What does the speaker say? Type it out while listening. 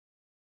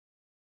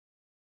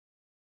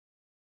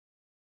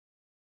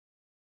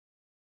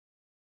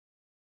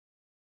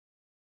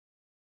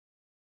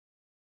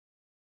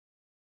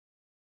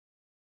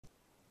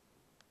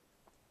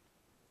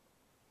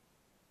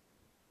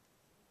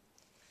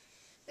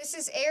This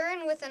is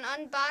Aaron with an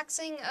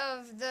unboxing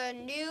of the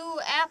new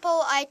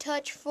Apple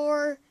iTouch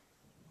 4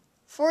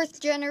 4th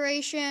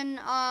generation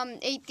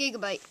 8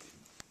 gigabyte.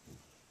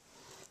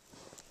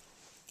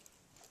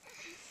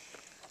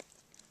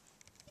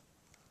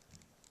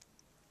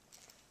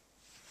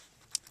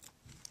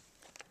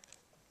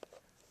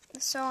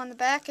 So on the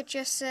back it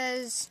just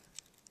says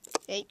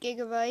 8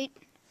 gigabyte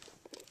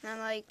and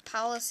like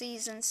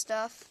policies and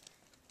stuff.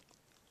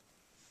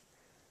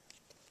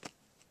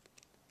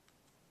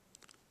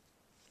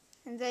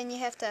 And then you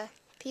have to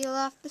peel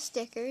off the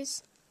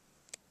stickers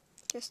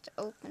just to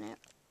open it.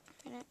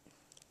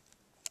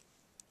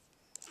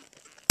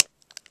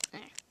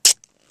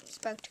 It's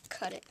about to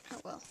cut it. Oh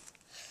well.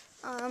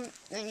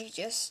 Then you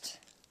just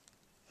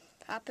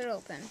pop it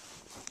open.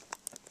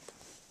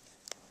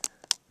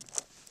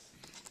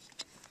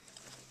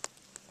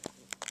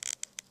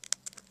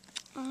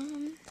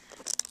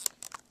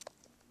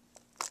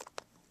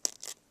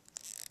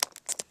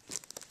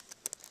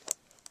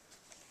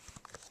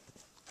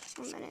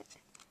 A minute.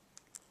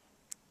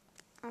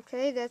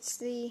 Okay, that's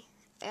the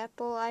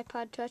Apple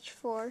iPod Touch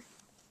 4.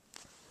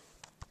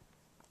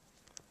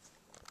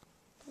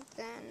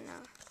 Then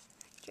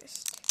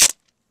just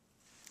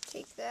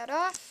take that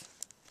off.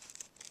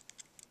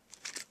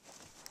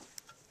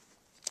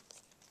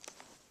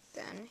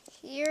 Then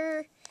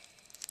here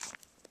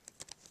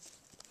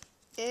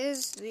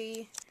is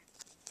the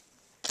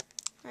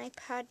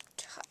iPod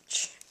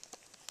Touch.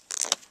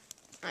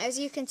 As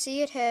you can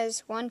see, it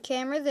has one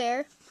camera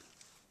there.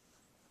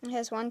 It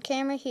has one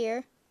camera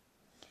here.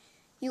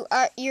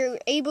 You're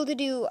able to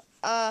do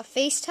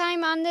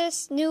FaceTime on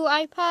this new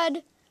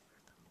iPod,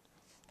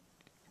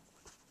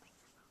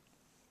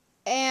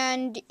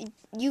 and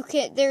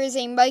there is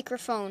a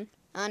microphone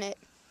on it.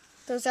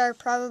 Those are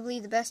probably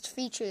the best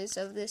features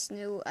of this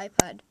new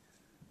iPod.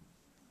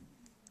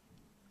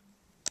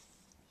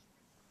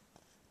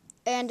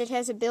 And it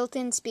has a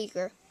built-in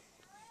speaker.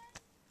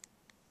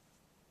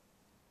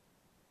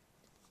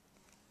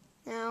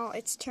 Now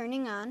it's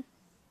turning on.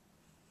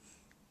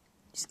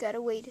 Just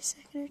gotta wait a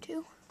second or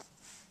two.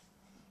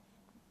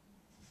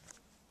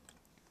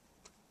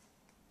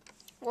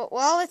 Well,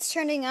 while it's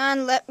turning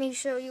on, let me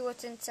show you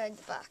what's inside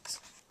the box.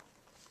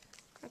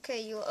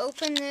 Okay, you'll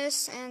open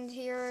this, and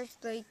here are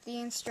like the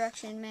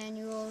instruction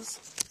manuals.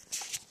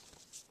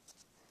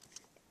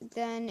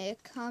 Then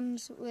it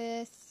comes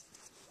with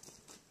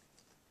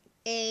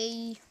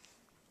a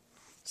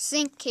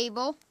sync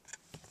cable,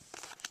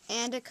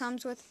 and it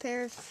comes with a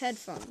pair of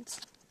headphones,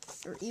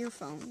 or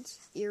earphones,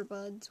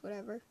 earbuds,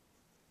 whatever.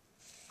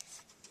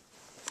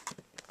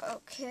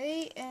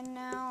 Okay, and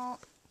now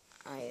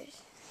I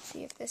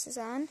see if this is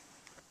on.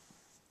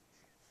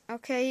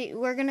 Okay,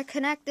 we're going to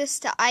connect this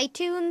to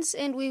iTunes,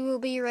 and we will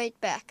be right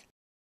back.